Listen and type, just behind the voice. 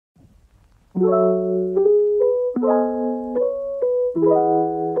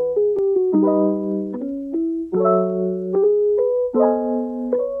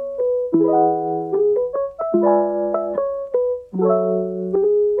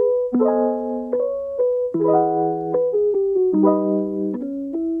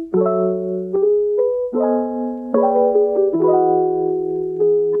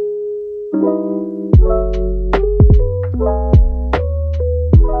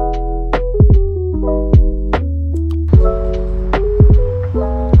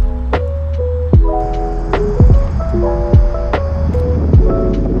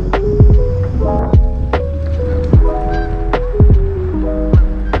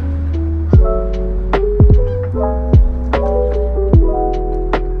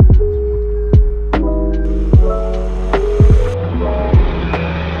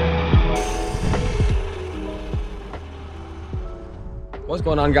What's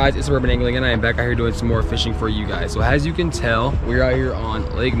going on, guys? It's Urban Angling and I am back out here doing some more fishing for you guys. So as you can tell, we're out here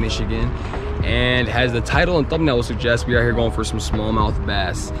on Lake Michigan, and as the title and thumbnail will suggest, we are here going for some smallmouth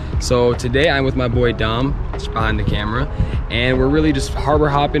bass. So today I'm with my boy Dom, just behind the camera, and we're really just harbor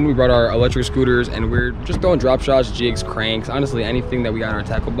hopping. We brought our electric scooters and we're just throwing drop shots, jigs, cranks, honestly anything that we got in our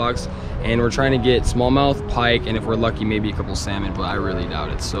tackle box, and we're trying to get smallmouth, pike, and if we're lucky, maybe a couple salmon, but I really doubt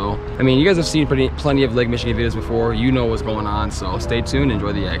it. So I mean, you guys have seen plenty of Lake Michigan videos before, you know what's going on, so stay tuned,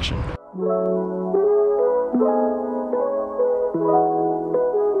 enjoy the action.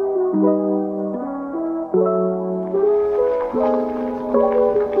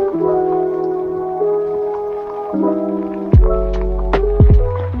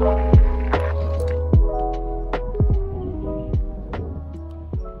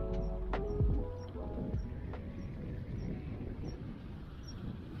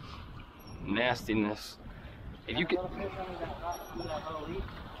 Nastiness. If you could,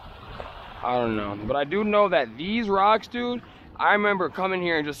 I don't know, but I do know that these rocks, dude, I remember coming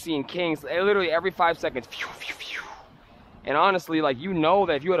here and just seeing kings literally every 5 seconds. Phew, phew, phew. And honestly, like, you know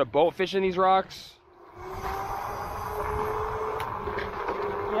that if you had a boat fishing these rocks,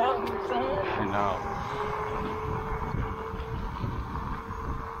 yeah, you're saying? I know.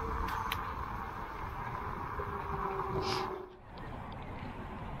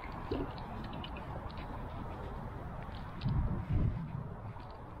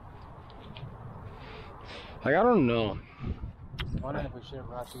 Like, I don't know. I wonder if we should have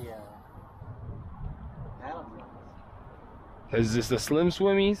brought the paddle wheels. Is this the slim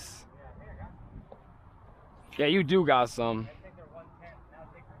swimmies? Yeah, here, got some. Yeah, you do got some. I think they're 110.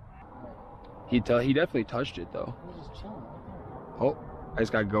 Now take He definitely touched it though. He's just chilling right Oh, I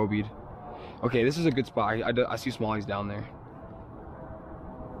just got gobied. Okay, this is a good spot. I see smallies down there.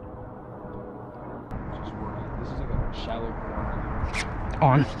 Just working. This is like a shallow corner.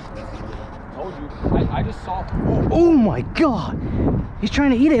 On. Told you. I just saw. Oh my god! He's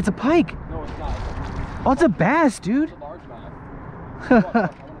trying to eat it. It's a pike. No, it's not. Oh, it's a bass, dude. It's a largemouth. I want to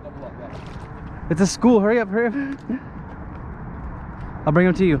double up that. It's a school. Hurry up, hurry up. I'll bring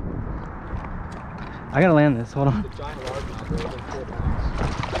him to you. I gotta land this. Hold on. It's a giant largemouth, bro. Like 4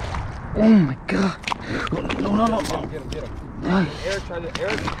 pounds. Oh my god. No, no, no. Get him. Eric tried to.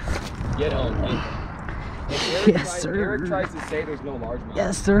 Get him. Yes, sir. Eric tries to say there's no largemouth.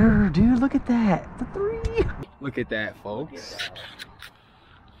 Yes, sir. Dude, look at that. The 3. Look at that, folks.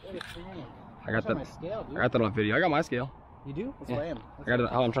 I got that. Scale, dude. I got that on video. I got my scale. You do? Let's Yeah. weigh him. I got it.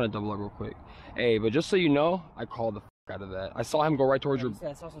 I'm trying to double up real quick. Hey, but just so you know, I called the f out of that. I saw him go right towards your.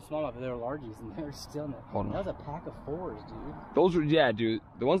 I saw some smallmouth, but they were largies, and they were still in there. Hold on. That was a pack of 4s, dude. Those were, yeah, dude.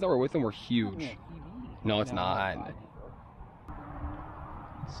 The ones that were with him were huge. Yeah, No, it's not.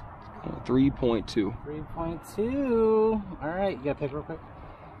 3.2. 3.2. All right, you got to pick real quick.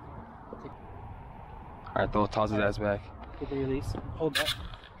 All right, toss his ass back. Get the release. Hold that.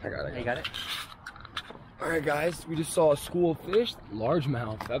 I got it. You got it. All right, guys, we just saw a school of fish,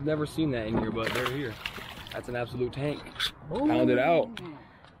 largemouth. I've never seen that in here, but they're here. That's an absolute tank. Ooh. Found it out.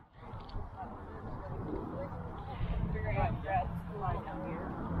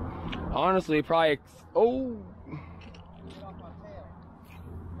 Honestly, probably. Oh.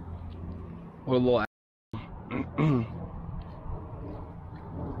 What a little.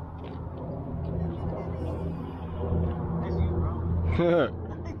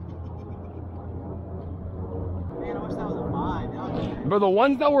 But the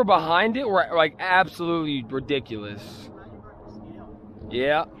ones that were behind it were like absolutely ridiculous.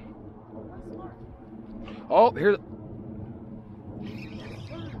 Yeah. Oh, here.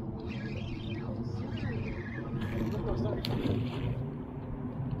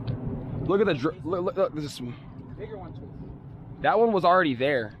 Look at the look. This is, Bigger one too. that one was already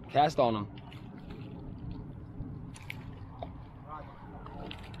there. Cast on him.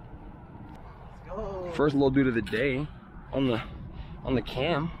 go. First little dude of the day on the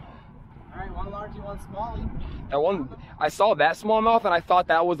cam. All right, one largie, one smallie. That one, I saw that smallmouth and I thought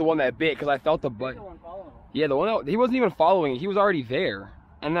that was the one that bit because I felt the butt. Yeah, the one that, he wasn't even following it. He was already there.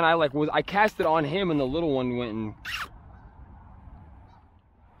 And then I cast it on him and the little one went and.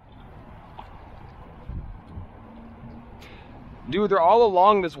 Dude, they're all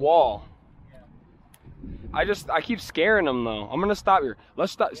along this wall. I keep scaring them though. I'm gonna stop here.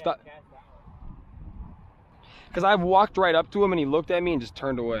 Let's stop. Because I've walked right up to him and he looked at me and just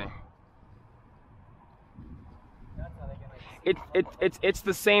turned away. It's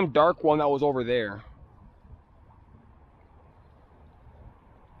the same dark one that was over there.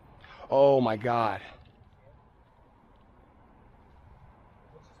 Oh my God.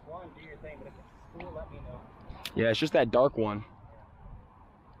 Yeah, it's just that dark one.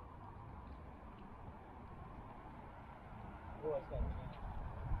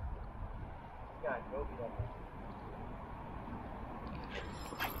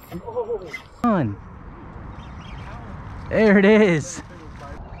 On. There it is.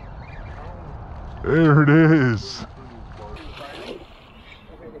 There it is.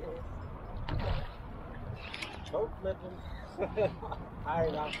 Don't flip him. All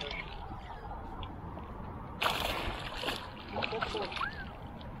right, Oscar.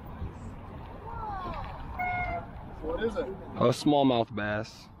 What is it? Oh, smallmouth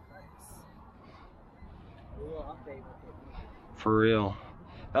bass. For real.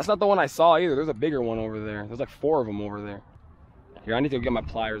 That's not the one I saw either. There's a bigger one over there. There's like 4 of them over there. Here, I need to get my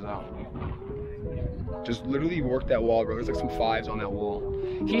pliers out. Just literally work that wall, bro. There's like some 5s on that wall.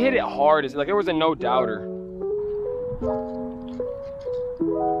 He hit it hard. It's like there was a no doubter.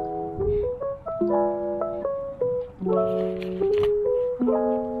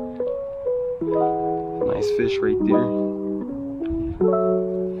 Nice fish right there.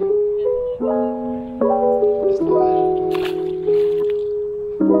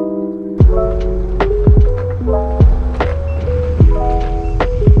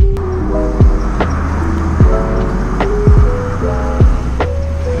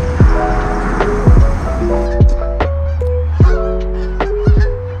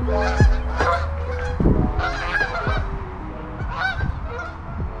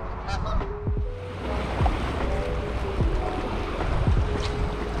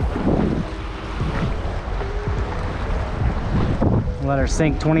 Let her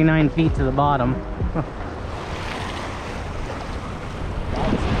sink 29 feet to the bottom. I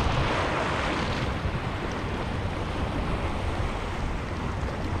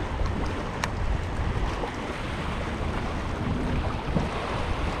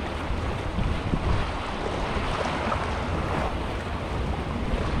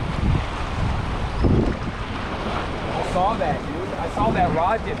saw that, dude. I saw that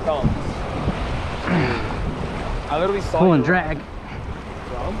rod get thumbs. I literally saw Pulling you. drag.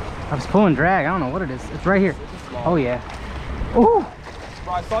 I was pulling drag. I don't know what it is. It's right here. Oh yeah. Ooh.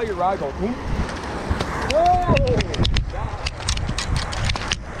 Bro, I saw your rod go. Whoa!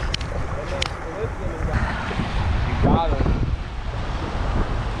 You got him.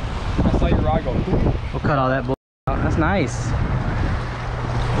 I saw your rod go. We'll cut all that bull out. That's nice.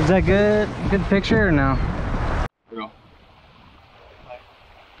 Is that good? Good picture or no? Here we go.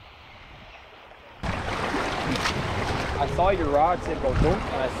 I saw your rod say go boom,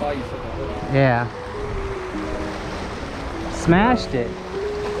 and I saw you say go boom. Yeah. Smashed it.